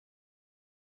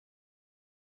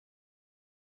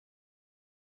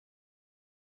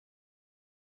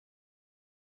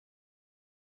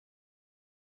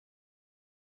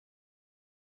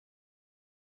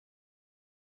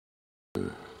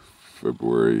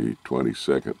February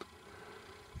 22nd,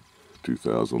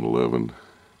 2011,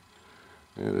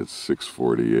 and it's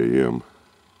 6:40 a.m.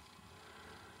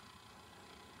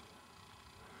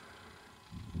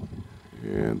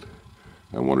 And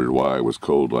I wondered why it was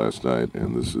cold last night,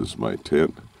 and this is my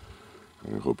tent.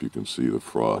 I hope you can see the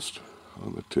frost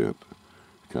on the tent.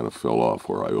 It kind of fell off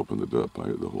where I opened it up. I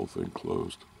had the whole thing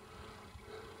closed.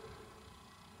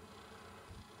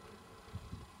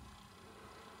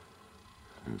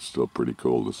 It's still pretty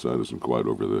cold. The sun isn't quite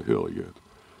over the hill yet.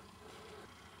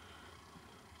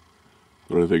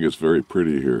 But I think it's very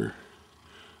pretty here.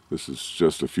 This is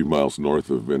just a few miles north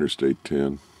of Interstate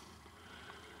 10.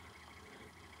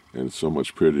 And it's so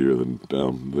much prettier than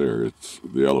down there.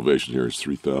 The elevation here is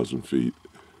 3,000 feet.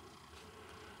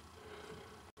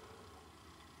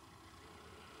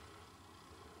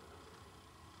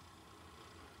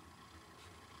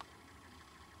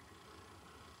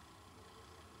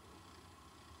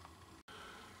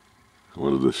 I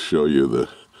wanted to show you the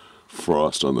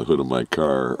frost on the hood of my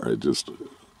car. I just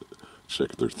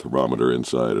checked the thermometer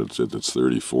inside and it said it's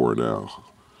 34 now.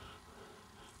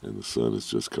 And the sun is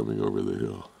just coming over the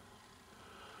hill.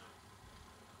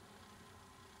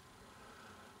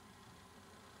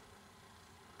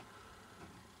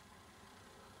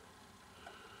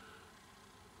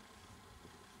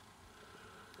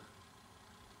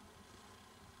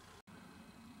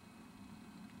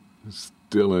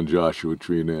 Still in Joshua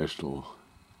Tree National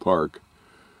Park.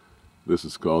 This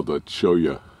is called the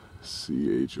Cholla,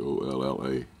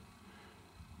 C-H-O-L-L-A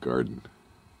garden.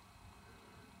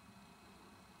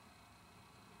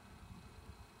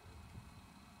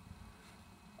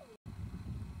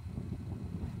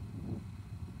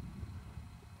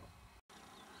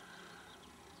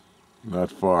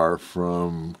 Not far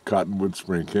from Cottonwood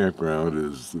Spring Campground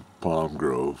is the palm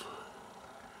grove.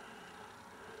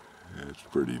 It's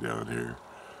pretty down here.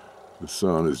 The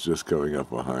sun is just coming up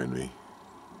behind me.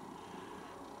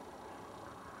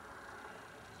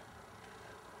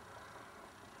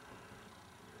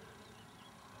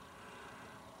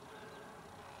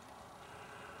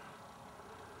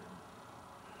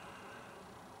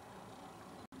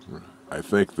 I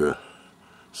think the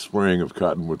spring of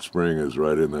Cottonwood Spring is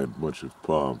right in that bunch of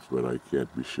palms, but I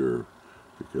can't be sure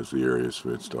because the area is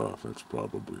fenced off. That's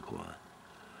probably why.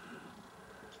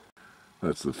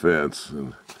 That's the fence,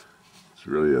 and it's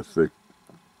really a thick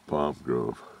palm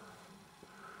grove.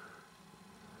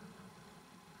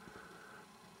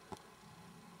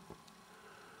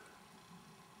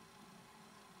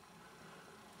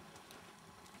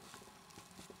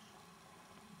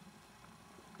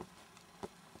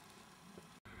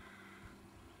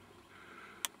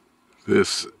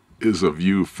 This is a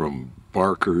view from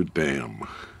Barker Dam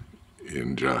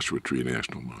in Joshua Tree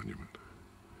National Monument.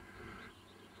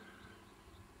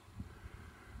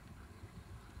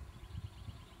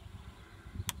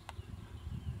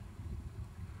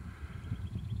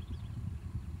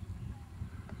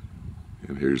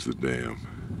 And here's the dam.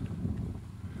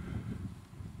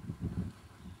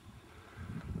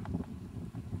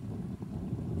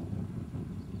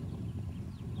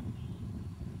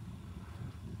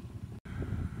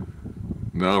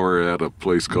 Now we're at a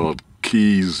place called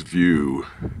Keys View,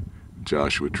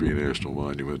 Joshua Tree National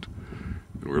Monument.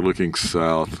 And we're looking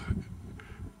south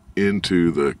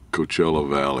into the Cholla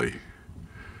Valley.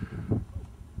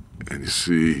 And you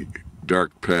see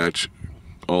dark patch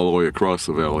all the way across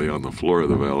the valley on the floor of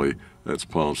the valley. That's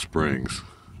Palm Springs.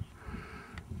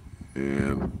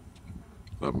 And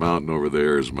that mountain over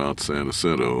there is Mount San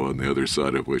Jacinto, on the other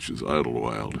side of which is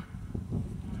Idlewild.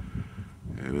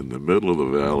 And in the middle of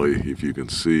the valley, if you can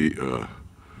see a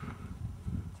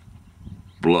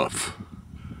bluff,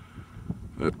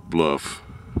 that bluff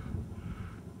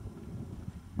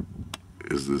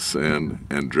is the San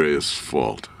Andreas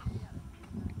Fault.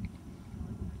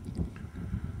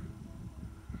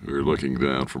 We're looking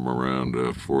down from around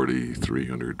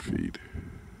 4,300 feet.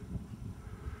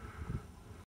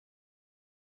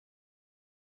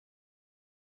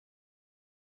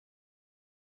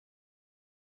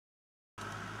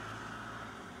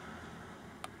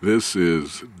 This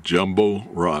is Jumbo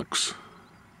Rocks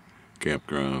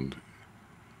Campground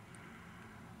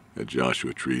at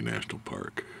Joshua Tree National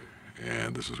Park.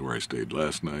 And this is where I stayed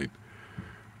last night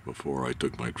before I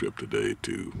took my trip today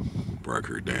to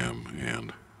Barker Dam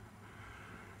and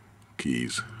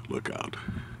Keys Lookout.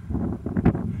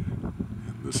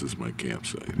 And this is my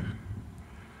campsite.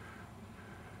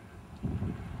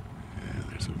 And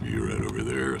there's a view right over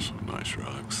there, some nice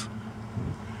rocks.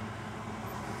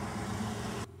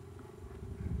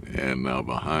 And now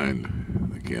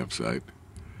behind the campsite,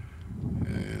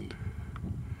 and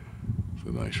it's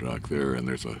a nice rock there, and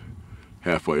there's a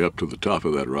halfway up to the top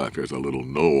of that rock there's a little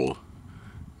knoll,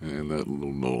 and that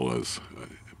little knoll has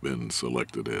been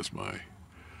selected as my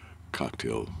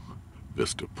cocktail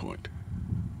vista point.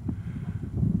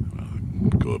 I'll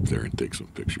go up there and take some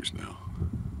pictures now.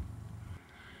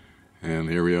 And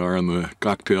here we are on the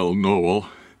cocktail knoll,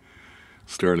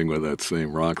 starting with that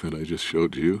same rock that I just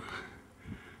showed you,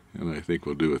 and I think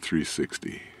we'll do a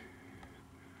 360.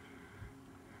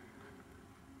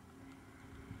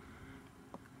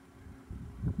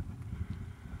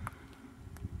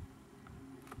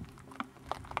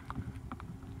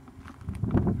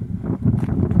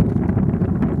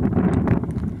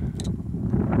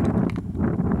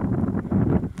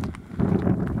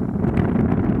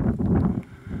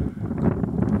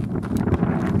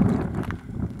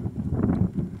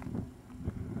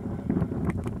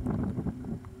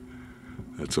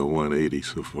 That's a 180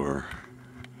 so far.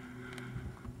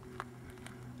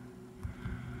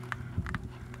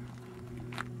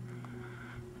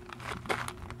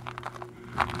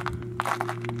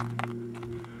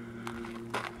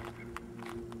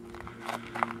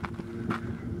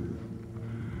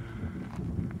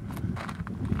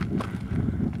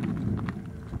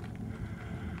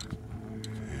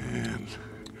 And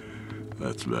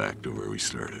that's back to where we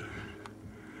started.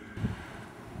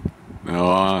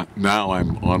 Now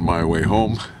I'm on my way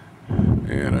home,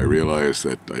 and I realized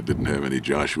that I didn't have any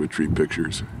Joshua Tree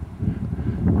pictures.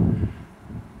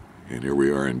 And here we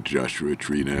are in Joshua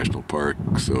Tree National Park,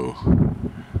 so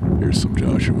here's some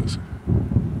Joshuas.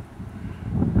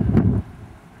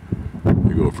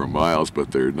 They go for miles,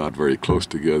 but they're not very close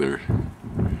together.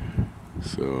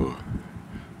 So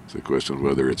it's a question of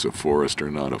whether it's a forest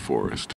or not a forest.